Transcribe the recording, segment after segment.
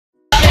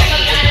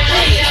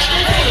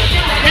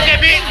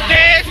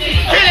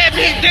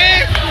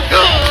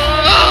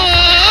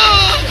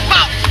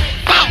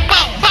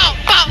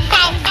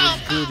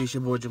It's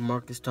your boy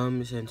Jamarcus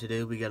Thomas, and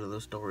today we got a little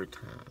story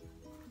time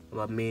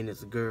about me and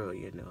this girl.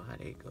 You know how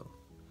they go.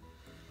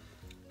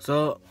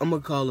 So I'm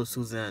gonna call her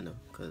Susanna,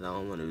 cause I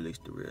don't want to release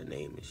the real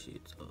name and shit.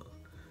 So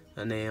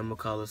her name, I'm gonna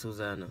call her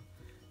Susanna.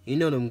 You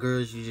know them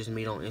girls you just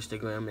meet on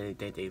Instagram and they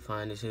think they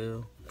fine as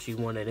hell. She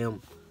one of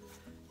them.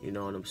 You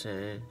know what I'm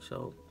saying?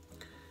 So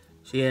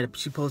she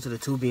posted a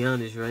 "To Be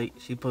Honest," right?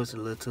 She posted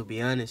a little "To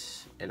Be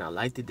Honest," and I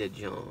liked it, that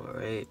joint,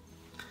 right?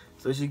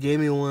 So she gave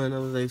me one. I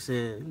was like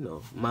saying, you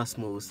know, my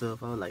smooth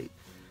stuff. I was like,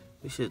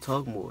 we should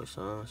talk more,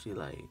 son. She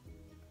like,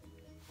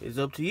 it's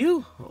up to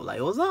you. I was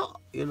like, what's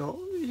up? You know,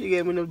 she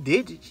gave me no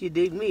digits. She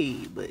did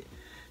me, but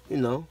you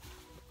know,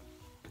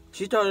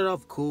 she started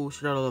off cool. She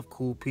started off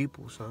cool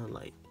people, son.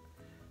 Like,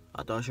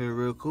 I thought she was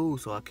real cool,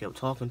 so I kept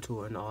talking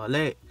to her and all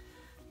that.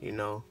 You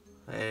know,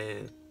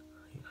 I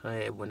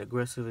had went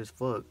aggressive as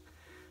fuck.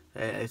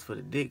 I asked for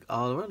the dick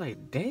all around.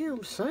 Like,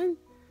 damn, son.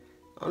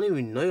 I don't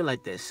even know you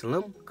like that,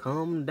 Slim.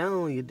 Calm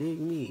down, you dig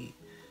me?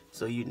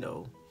 So, you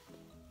know,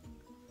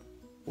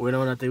 went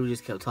on. I think we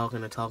just kept talking,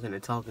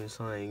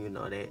 saying, you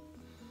know, that,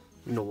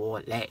 you know,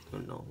 all that, you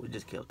know, we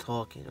just kept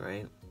talking,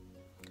 right?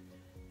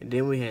 And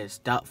then we had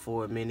stopped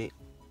for a minute,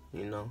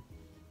 you know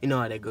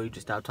how that go. You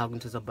just stop talking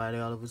to somebody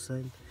all of a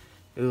sudden.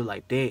 It was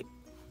like that.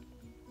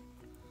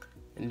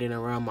 And then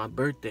around my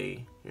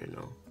birthday, you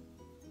know,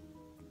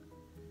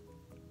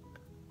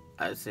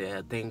 I said,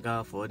 I thank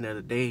God for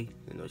another day.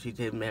 You know, she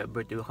told me happy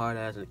birthday with hard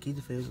eyes and a kiss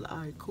face. Like, all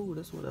right, cool,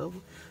 that's whatever.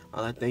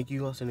 All I thank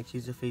you, I sent a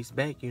kiss face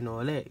back, you know,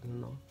 all that, you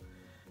know.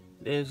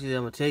 Then she said,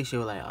 I'm gonna text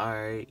you, like, all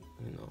right,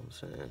 you know what I'm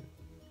saying.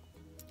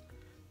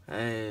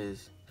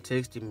 As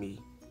texted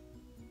me,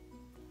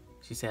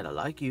 she said, I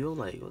like you. I'm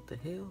like, what the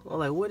hell? I'm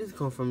like, where did this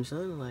come from,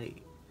 son? I'm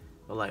like,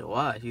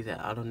 why? She said,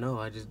 I don't know,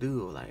 I just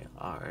do. I'm like,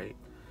 all right.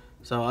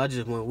 So I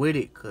just went with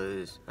it,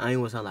 cause I ain't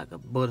want to sound like a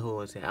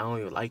butthole and say, I don't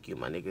even like you,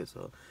 my nigga,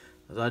 so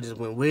I just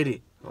went with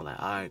it. I'm like,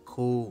 all right,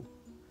 cool.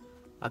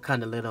 I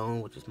kind of let her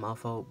on, which is my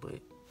fault, but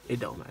it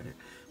don't matter.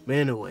 But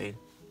anyway,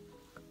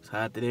 so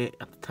after that,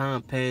 after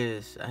time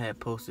passed, I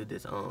had posted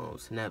this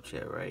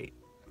Snapchat, right?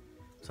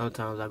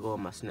 Sometimes I go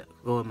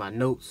in my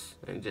notes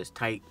and just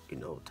type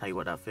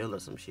what I feel or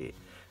some shit,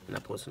 and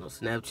I post it on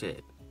Snapchat.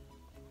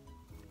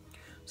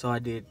 So I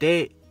did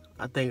that.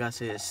 I think I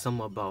said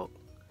something about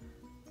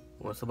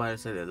when somebody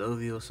said they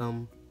love you or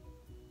something,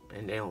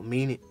 and they don't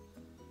mean it.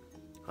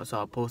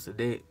 So I posted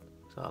that.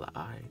 So I was like,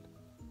 alright.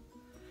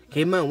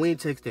 Came out, we ain't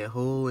text that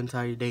whole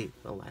entire day.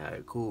 I'm like,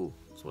 alright, cool.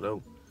 So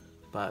whatever.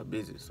 Probably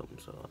busy or something,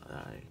 so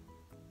alright.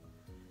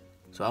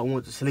 So I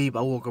went to sleep.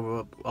 I woke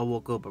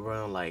up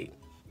around like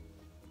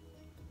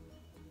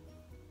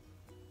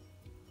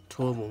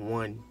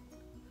 12:01.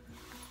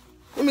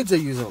 Let me tell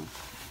you something.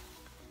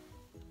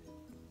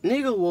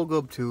 Nigga woke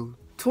up to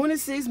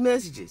 26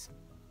 messages,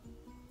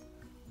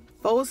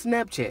 4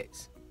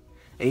 Snapchats.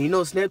 And you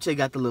know Snapchat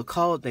got the little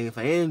call thing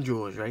for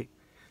Androids, right?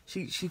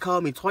 She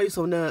called me twice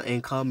on there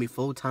and called me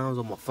 4 times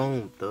on my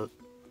phone, thug.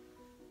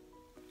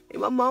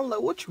 And my mom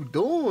like, what you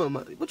doing?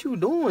 What you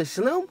doing,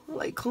 Slim? I'm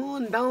like,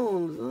 calm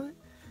down, son.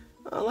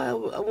 I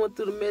went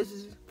through the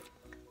messages.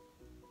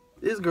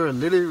 This girl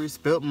literally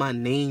spelled my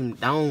name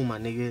down, my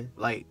nigga.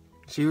 Like,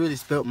 she really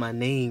spelled my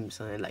name,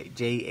 son. Like,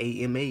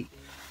 Jama.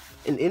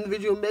 In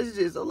individual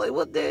messages, I'm like,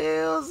 what the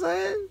hell,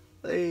 son?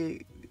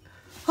 Like,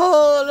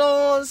 hold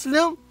on,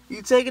 Slim.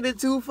 You taking it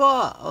too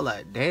far. I'm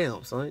like,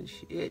 damn, son.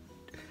 Shit.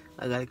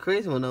 I got a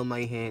crazy one on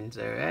my hands,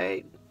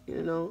 alright?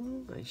 You know,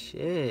 like,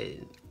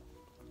 shit.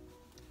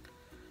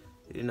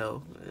 You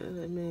know,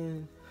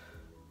 man.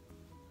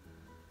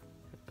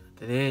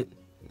 After that,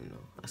 you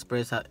know, I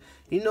express how,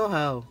 you know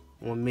how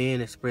when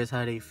men express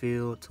how they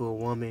feel to a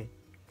woman,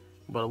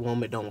 but a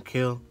woman don't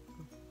care?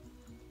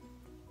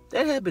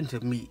 That happened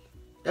to me.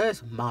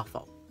 That's my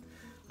fault.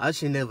 I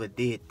should never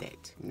did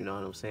that. You know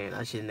what I'm saying?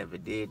 I should never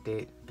did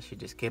that. I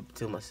should just kept it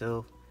to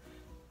myself.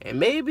 And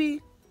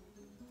maybe,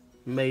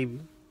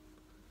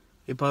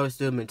 he probably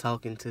still been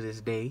talking to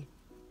this day.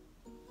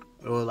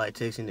 Or like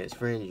texting his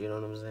friends, you know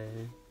what I'm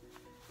saying?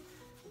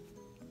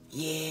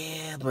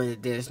 Yeah,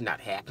 but that's not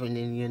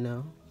happening, you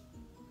know?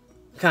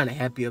 Kind of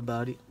happy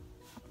about it.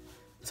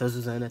 So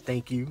Susanna,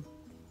 thank you.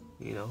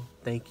 You know,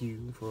 thank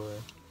you for,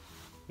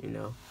 you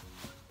know,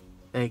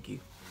 thank you.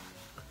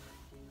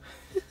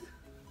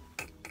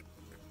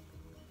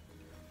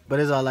 But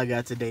that's all I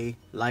got today.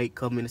 Like,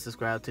 comment, and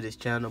subscribe to this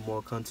channel.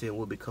 More content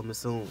will be coming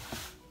soon.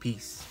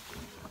 Peace.